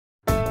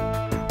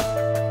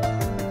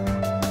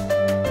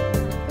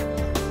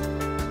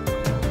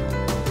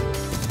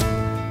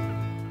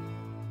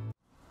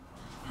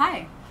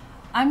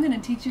I'm going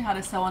to teach you how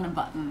to sew on a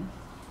button.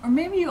 Or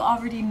maybe you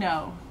already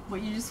know,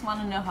 but you just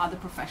want to know how the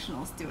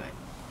professionals do it.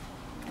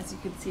 As you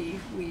can see,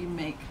 we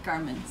make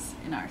garments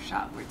in our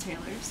shop. We're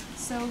tailors,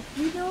 so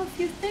we know a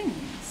few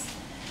things.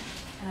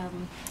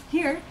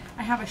 Here,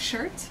 I have a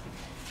shirt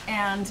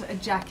and a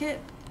jacket.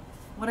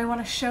 What I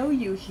want to show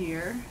you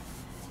here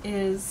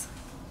is,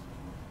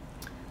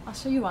 I'll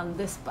show you on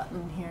this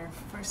button here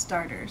for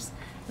starters.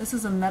 This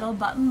is a metal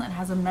button that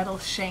has a metal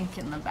shank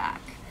in the back.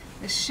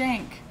 The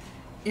shank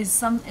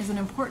is an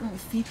important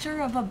feature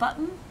of a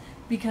button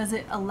because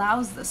it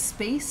allows the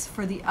space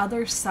for the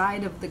other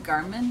side of the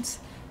garment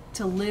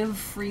to live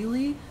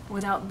freely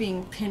without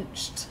being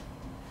pinched.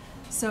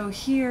 So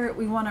here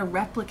we want to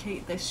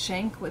replicate this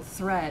shank with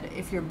thread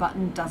if your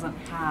button doesn't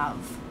have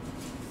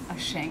a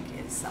shank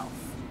itself.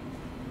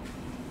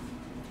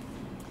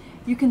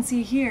 You can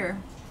see here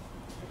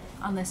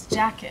on this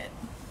jacket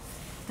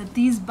that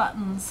these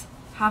buttons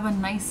have a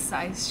nice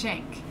size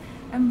shank.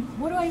 And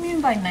what do I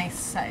mean by nice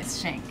size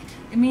shank?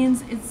 It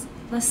means it's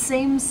the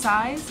same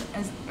size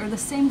as, or the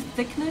same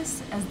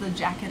thickness as the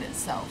jacket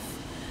itself.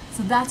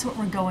 So that's what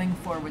we're going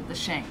for with the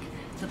shank,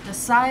 that the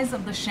size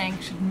of the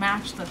shank should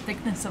match the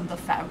thickness of the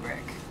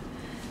fabric.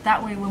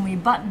 That way when we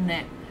button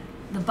it,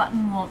 the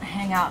button won't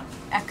hang out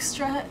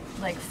extra,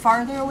 like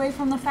farther away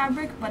from the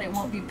fabric, but it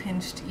won't be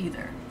pinched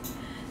either.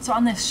 So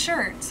on this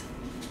shirt,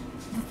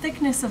 the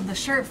thickness of the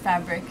shirt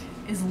fabric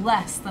is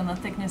less than the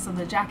thickness of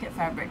the jacket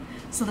fabric,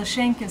 so the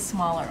shank is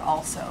smaller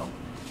also.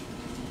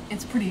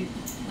 It's pretty,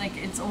 like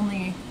it's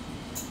only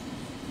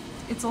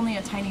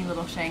a tiny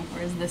little shank,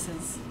 whereas this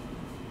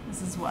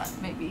is what,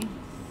 maybe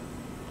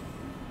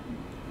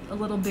a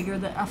little bigger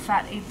than a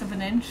fat 1/8 of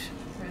an inch,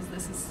 whereas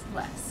this is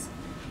less.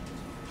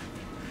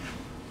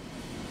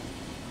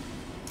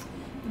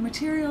 The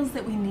materials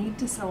that we need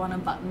to sew on a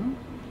button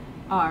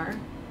are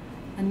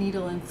a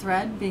needle and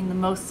thread being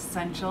the most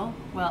essential,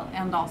 well,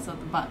 and also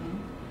the button.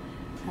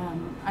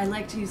 I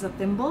like to use a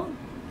thimble.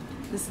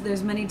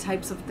 There's many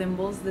types of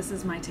thimbles. This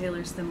is my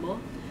tailor's thimble.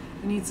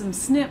 You need some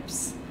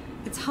snips.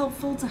 It's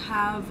helpful to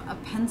have a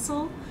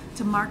pencil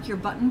to mark your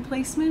button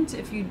placement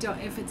if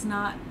it's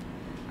not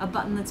a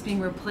button that's being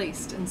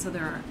replaced, and so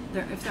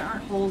if there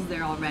aren't holes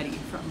there already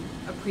from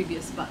a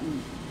previous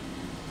button.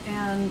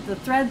 And the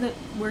thread that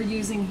we're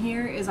using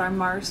here is our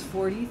Mars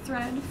 40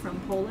 thread from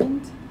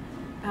Poland.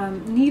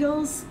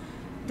 Needles,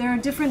 there are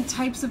different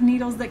types of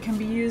needles that can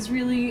be used.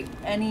 Really,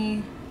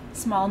 any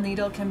small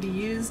needle can be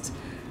used.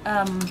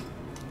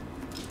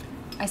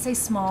 I say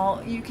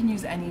small, you can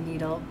use any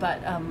needle, but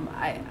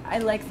I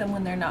like them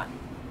when they're not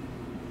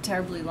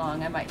terribly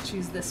long. I might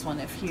choose this one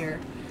here.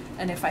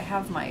 And if I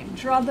have my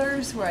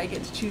druthers where I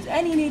get to choose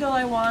any needle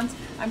I want,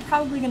 I'm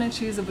probably going to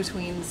choose a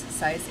betweens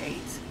size 8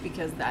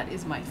 because that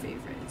is my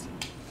favorite.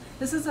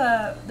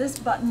 This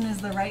button is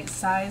the right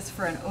size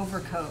for an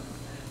overcoat,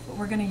 but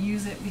we're going to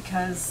use it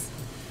because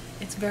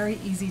it's very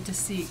easy to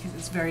see because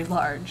it's very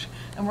large.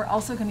 And we're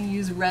also going to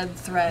use red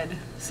thread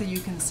so you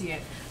can see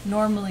it.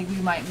 Normally we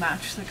might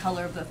match the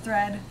color of the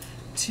thread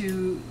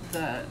to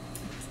the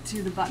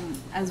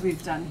button as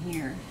we've done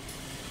here.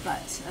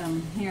 But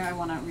here I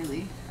want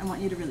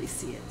you to really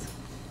see it.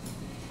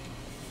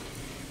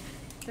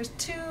 There's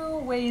 2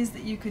 ways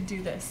that you could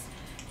do this.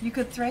 You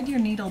could thread your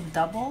needle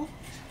double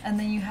and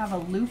then you have a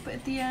loop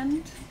at the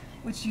end,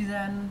 which you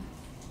then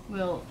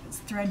will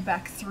thread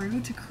back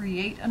through to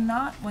create a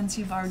knot once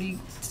you've already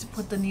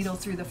put the needle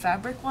through the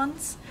fabric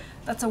once.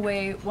 That's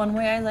one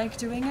way I like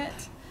doing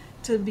it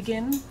to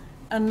begin.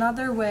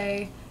 Another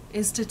way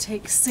is to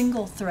take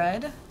single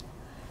thread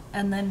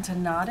and then to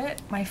knot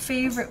it. My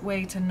favorite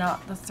way to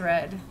knot the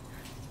thread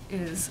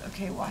is,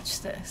 okay,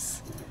 watch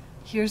this.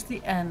 Here's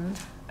the end.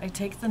 I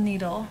take the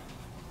needle,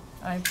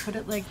 I put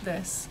it like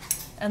this,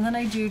 and then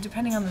I do,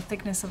 depending on the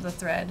thickness of the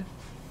thread,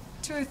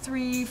 2 or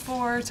 3,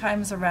 4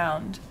 times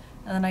around.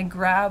 And then I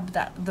grab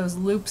those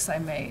loops I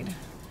made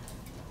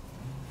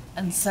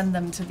and send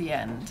them to the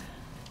end.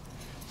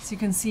 So you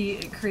can see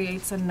it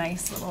creates a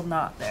nice little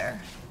knot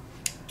there.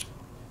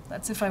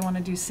 That's if I want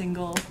to do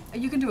single.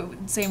 You can do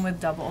it same with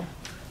double,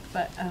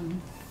 but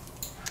I'm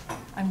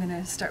going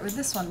to start with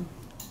this one.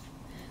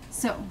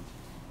 So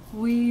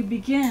we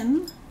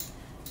begin.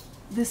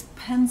 This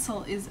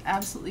pencil is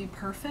absolutely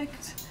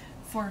perfect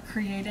for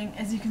creating,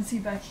 as you can see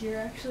back here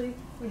actually,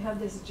 we have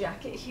this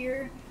jacket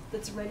here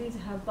that's ready to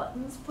have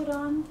buttons put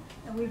on,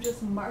 and we've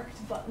just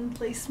marked button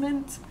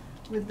placement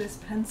with this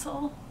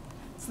pencil.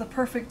 It's the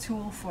perfect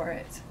tool for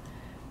it.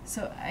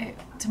 So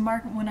to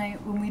mark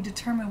when we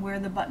determine where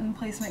the button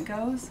placement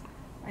goes,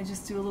 I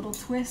just do a little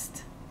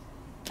twist,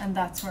 and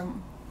that's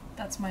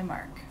my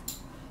mark.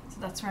 So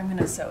that's where I'm going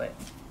to sew it.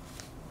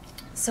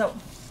 So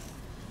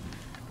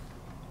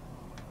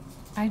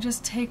I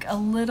just take a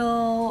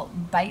little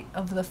bite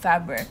of the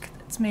fabric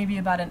that's maybe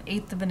about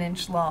 1/8 of an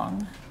inch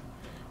long.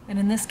 And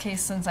in this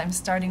case, since I'm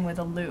starting with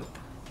a loop,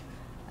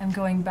 I'm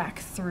going back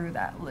through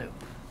that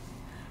loop.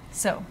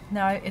 So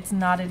now it's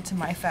knotted to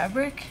my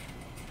fabric.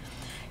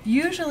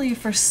 Usually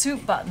for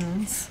suit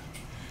buttons,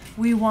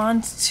 we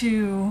want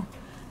to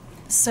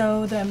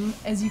sew them,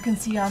 as you can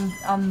see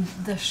on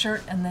the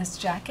shirt and this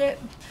jacket.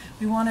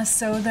 We want to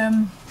sew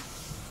them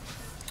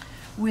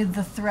with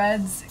the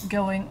threads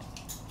going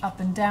up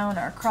and down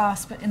or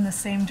across, but in the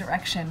same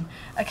direction.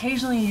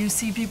 Occasionally you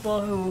see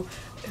people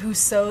who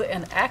sew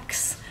an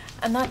X,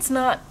 and it's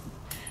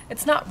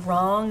not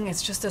wrong,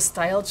 it's just a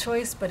style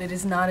choice, but it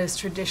is not as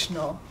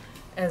traditional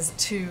as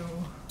 2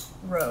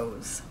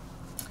 rows.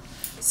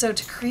 So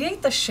to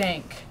create the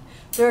shank,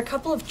 there are a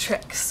couple of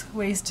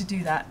ways to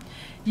do that.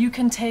 You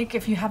can take,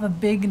 if you have a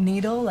big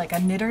needle, like a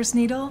knitter's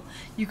needle,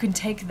 you can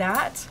take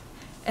that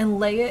and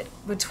lay it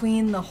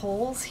between the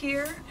holes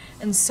here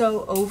and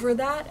sew over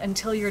that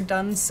until you're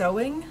done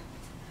sewing.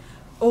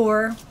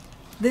 Or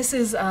this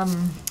is, or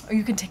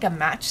you can take a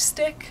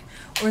matchstick,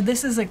 or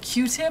this is a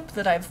Q-tip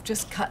that I've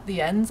just cut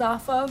the ends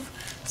off of.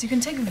 So you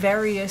can take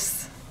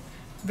various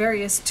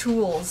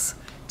tools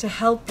to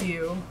help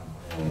you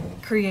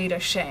create a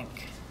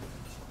shank.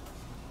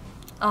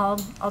 I'll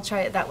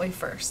try it that way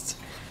first.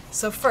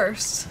 So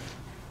first,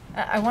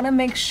 I want to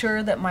make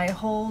sure that my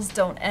holes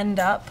don't end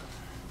up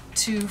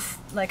too,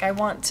 like I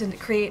want to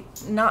create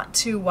not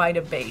too wide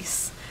a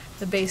base.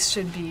 The base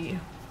should be,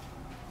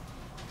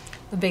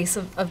 the base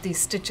of these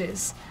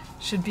stitches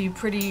should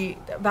be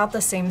about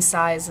the same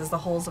size as the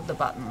holes of the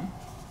button.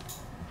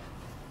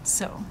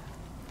 So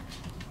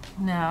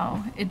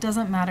now it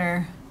doesn't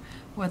matter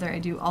whether I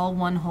do all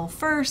one hole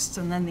first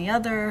and then the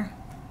other,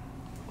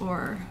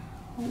 or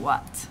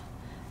what.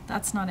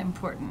 That's not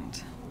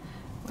important.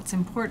 What's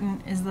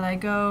important is that I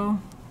go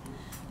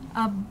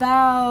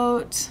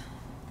about,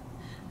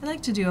 I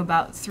like to do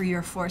about 3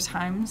 or 4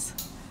 times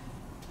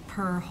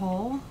per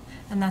hole,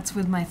 and that's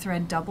with my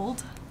thread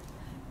doubled.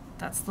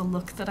 That's the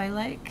look that I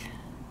like.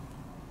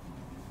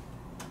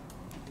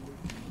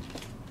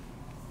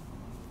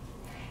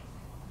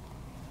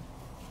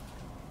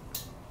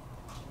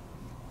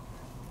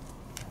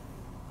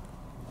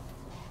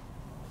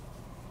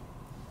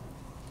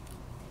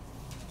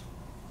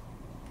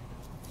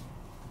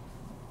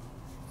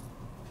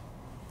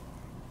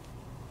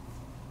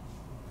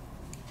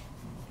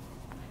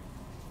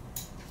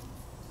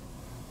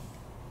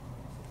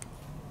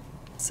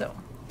 So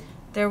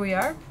there we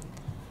are.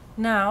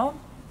 Now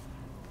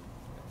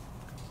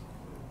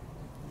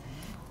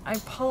I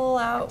pull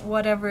out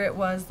whatever it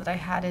was that I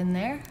had in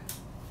there,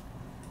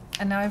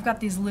 and now I've got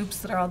these loops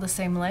that are all the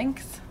same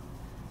length,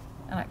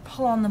 and I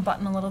pull on the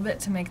button a little bit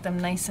to make them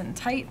nice and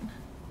tight,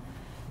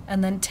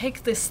 and then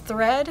take this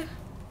thread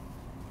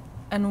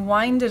and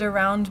wind it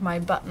around my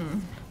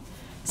button.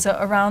 So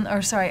around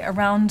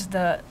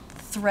the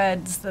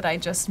threads that I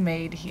just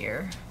made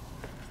here,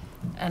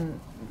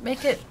 and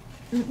make it,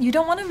 you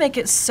don't want to make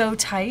it so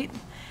tight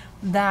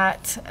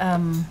that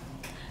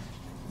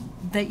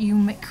that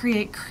you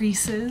create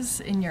creases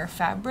in your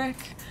fabric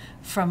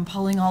from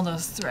pulling all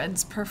those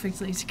threads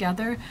perfectly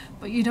together,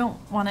 but you don't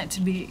want it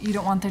to be, you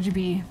don't want there to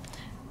be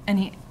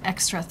any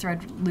extra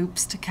thread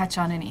loops to catch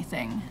on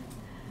anything.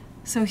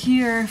 So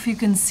here, if you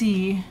can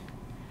see,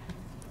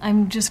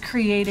 I'm just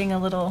creating a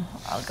little,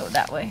 I'll go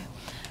that way,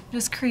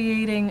 just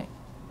creating,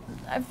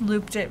 I've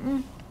looped it,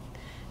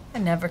 I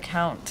never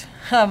count,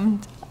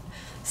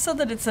 so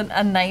that it's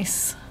a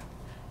nice,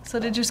 so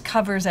that it just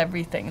covers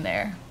everything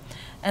there.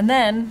 And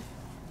then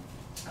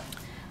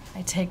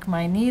I take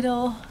my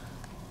needle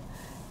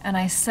and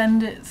I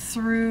send it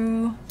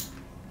through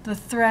the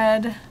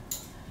thread,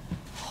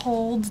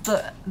 hold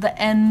the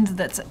end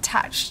that's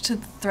attached to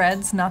the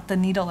threads, not the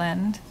needle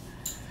end.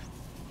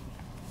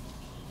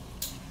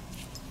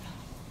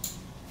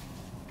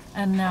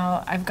 And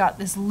now I've got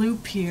this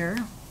loop here,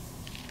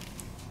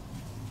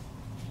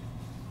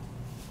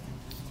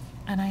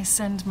 and I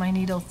send my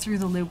needle through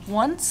the loop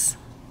once,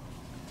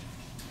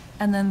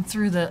 and then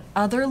through the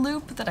other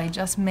loop that I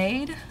just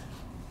made.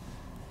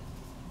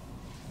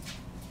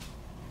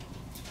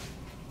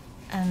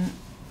 And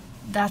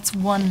that's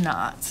one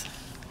knot.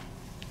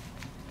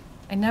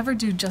 I never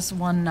do just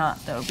one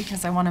knot though,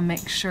 because I want to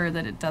make sure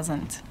that it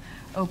doesn't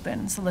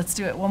open. So let's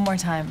do it one more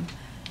time.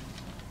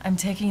 I'm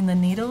taking the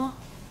needle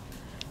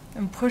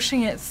and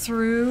pushing it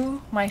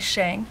through my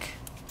shank,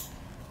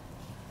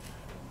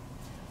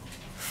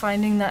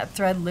 finding that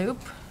thread loop,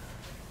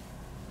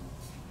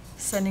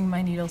 sending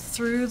my needle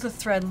through the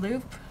thread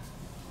loop,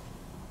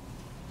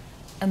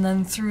 and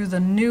then through the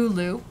new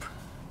loop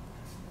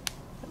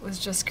that was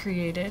just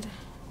created.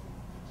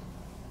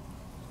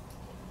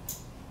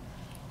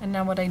 And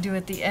now what I do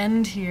at the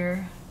end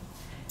here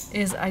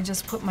is I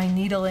just put my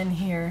needle in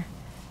here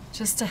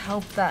just to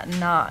help that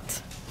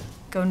knot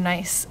go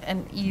nice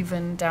and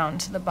even down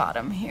to the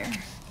bottom here.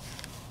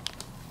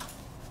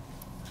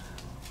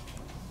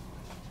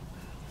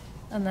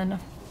 And then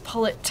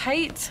pull it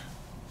tight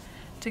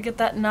to get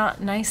that knot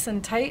nice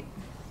and tight.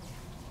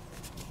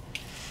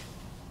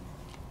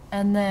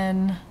 And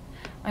then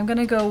I'm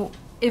gonna go,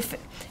 if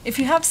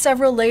you have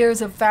several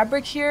layers of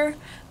fabric here,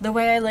 the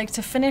way I like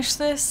to finish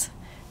this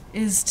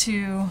is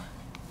to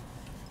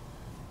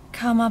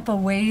come up a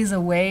ways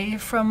away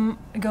from,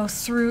 go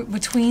through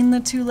between the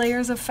 2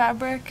 layers of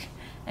fabric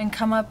and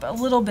come up a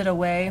little bit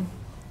away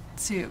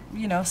to,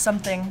 you know, some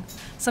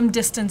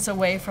distance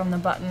away from the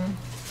button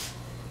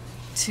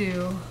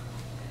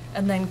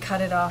and then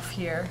cut it off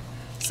here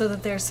so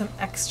that there's some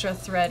extra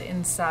thread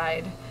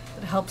inside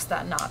that helps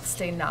that knot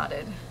stay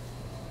knotted.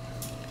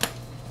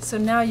 So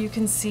now you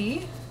can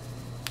see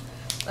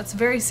that's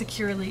very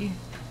securely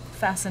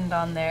fastened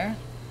on there.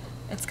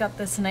 It's got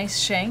this nice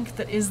shank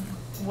that is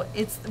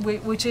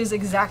which is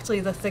exactly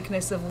the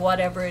thickness of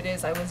whatever it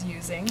is I was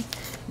using.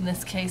 In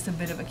this case, a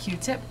bit of a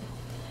Q-tip.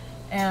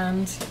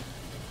 And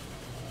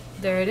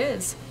there it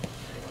is.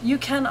 You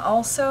can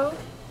also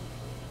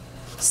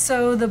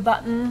sew the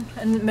button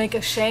and make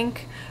a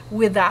shank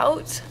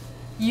without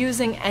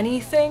using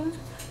anything,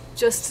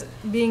 just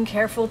being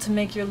careful to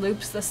make your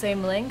loops the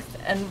same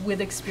length, and with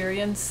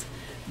experience,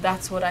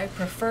 that's what I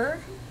prefer.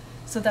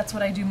 So that's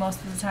what I do most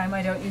of the time.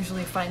 I don't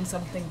usually find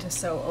something to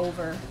sew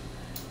over,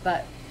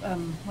 but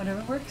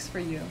whatever works for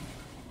you.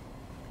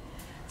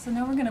 So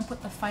now we're going to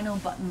put the final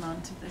button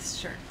onto this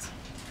shirt.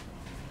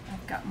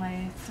 I've got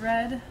my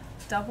thread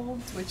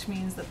doubled, which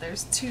means that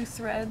there's 2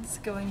 threads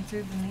going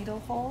through the needle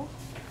hole.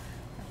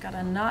 I've got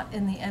a knot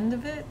in the end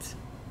of it,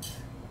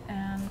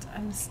 and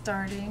I'm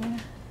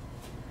starting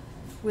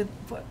with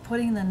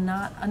putting the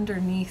knot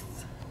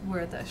underneath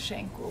where the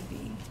shank will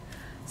be.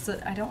 So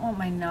I don't want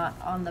my knot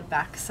on the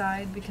back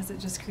side because it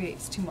just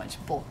creates too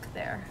much bulk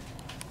there.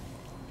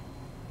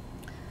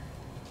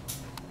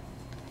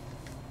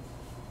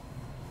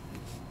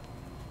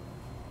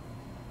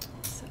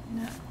 So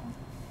now,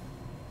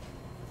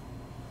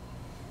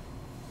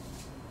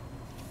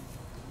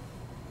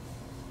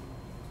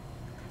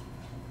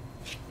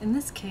 in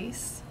this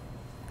case,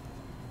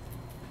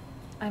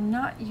 I'm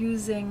not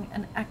using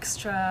an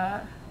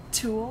extra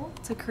tool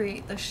to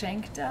create the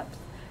shank depth.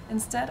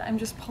 Instead, I'm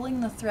just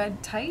pulling the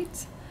thread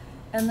tight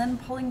and then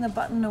pulling the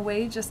button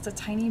away just a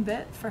tiny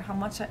bit for how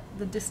much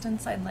the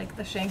distance I'd like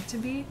the shank to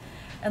be.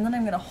 And then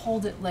I'm going to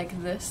hold it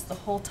like this the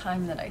whole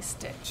time that I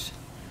stitch,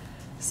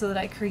 so that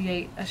I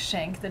create a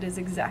shank that is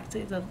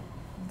exactly the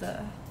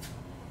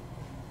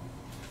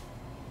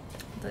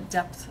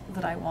depth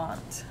that I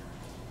want.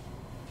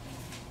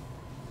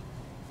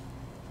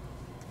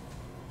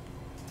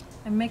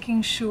 I'm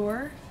making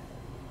sure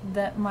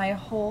that my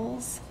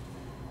holes,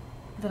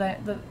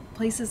 the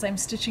places I'm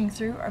stitching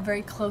through, are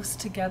very close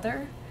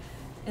together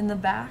in the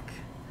back,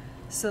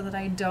 so that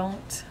I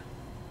don't,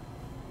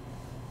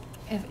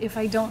 if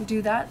I don't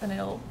do that, then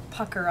it'll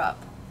pucker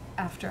up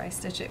after I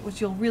stitch it,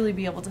 which you'll really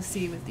be able to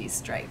see with these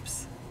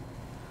stripes.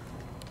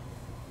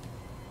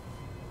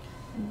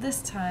 And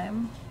this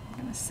time,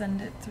 I'm going to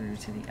send it through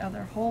to the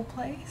other hole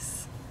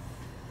place.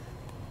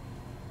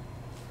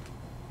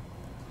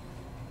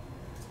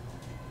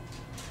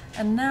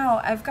 And now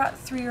I've got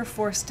 3 or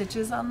 4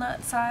 stitches on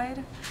that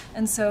side,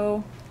 and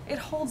so it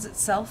holds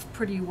itself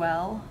pretty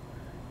well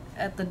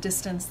at the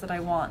distance that I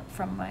want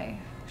from my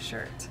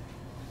shirt.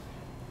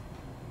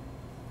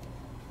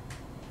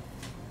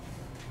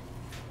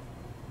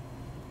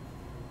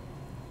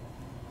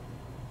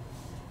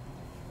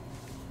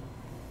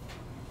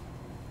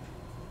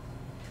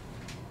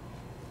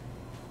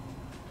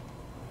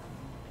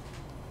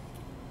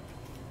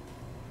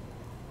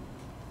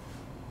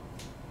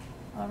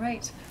 All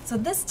right, so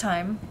this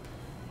time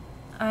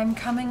I'm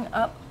coming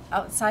up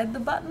outside the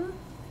button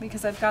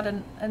because I've got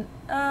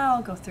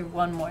I'll go through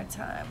one more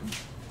time.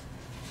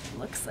 It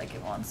looks like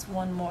it wants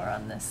one more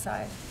on this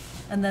side.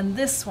 And then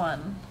this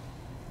one,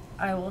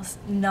 I will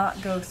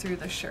not go through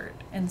the shirt.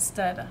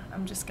 Instead,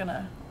 I'm just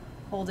gonna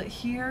hold it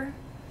here.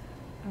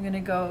 I'm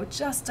gonna go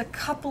just a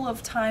couple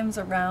of times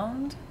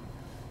around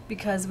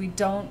because we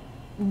don't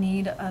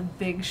need a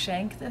big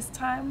shank this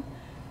time.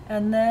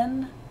 And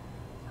then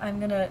I'm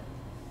gonna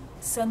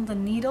send the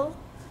needle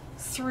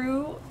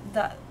through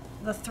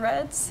the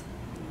threads,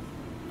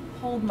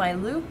 hold my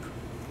loop,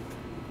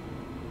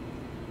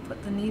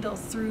 put the needle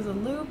through the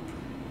loop,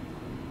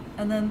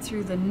 and then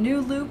through the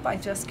new loop I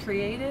just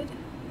created.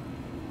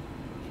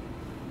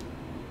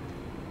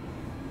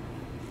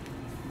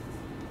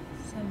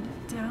 Send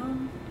it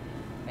down,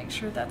 make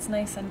sure that's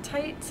nice and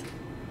tight,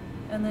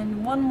 and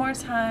then one more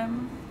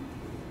time,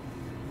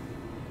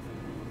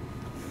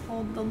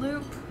 hold the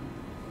loop,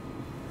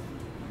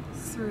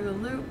 through the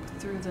loop,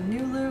 through the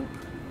new loop,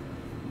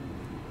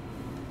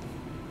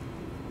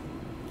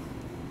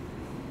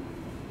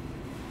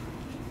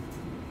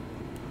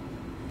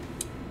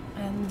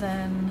 and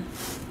then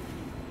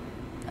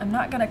I'm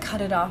not going to cut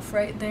it off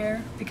right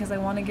there because I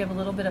want to give a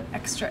little bit of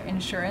extra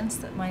insurance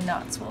that my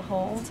knots will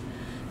hold.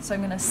 So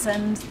I'm going to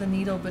send the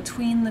needle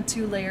between the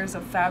 2 layers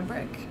of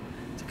fabric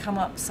to come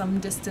up some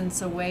distance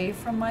away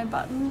from my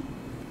button,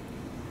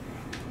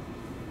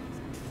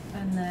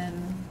 and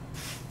then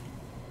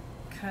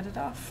cut it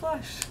off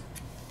flush.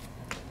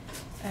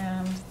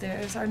 And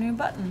there's our new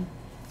button.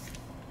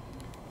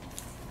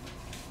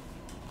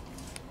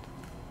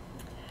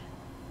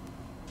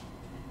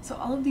 So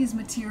all of these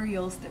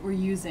materials that we're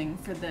using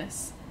for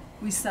this,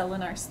 we sell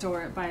in our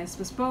store at Bias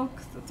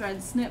Bespoke: the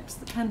thread snips,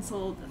 the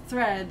pencil, the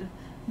thread,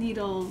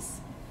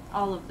 needles,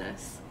 all of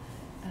this.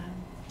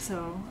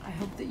 So I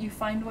hope that you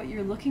find what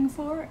you're looking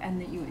for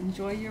and that you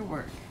enjoy your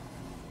work.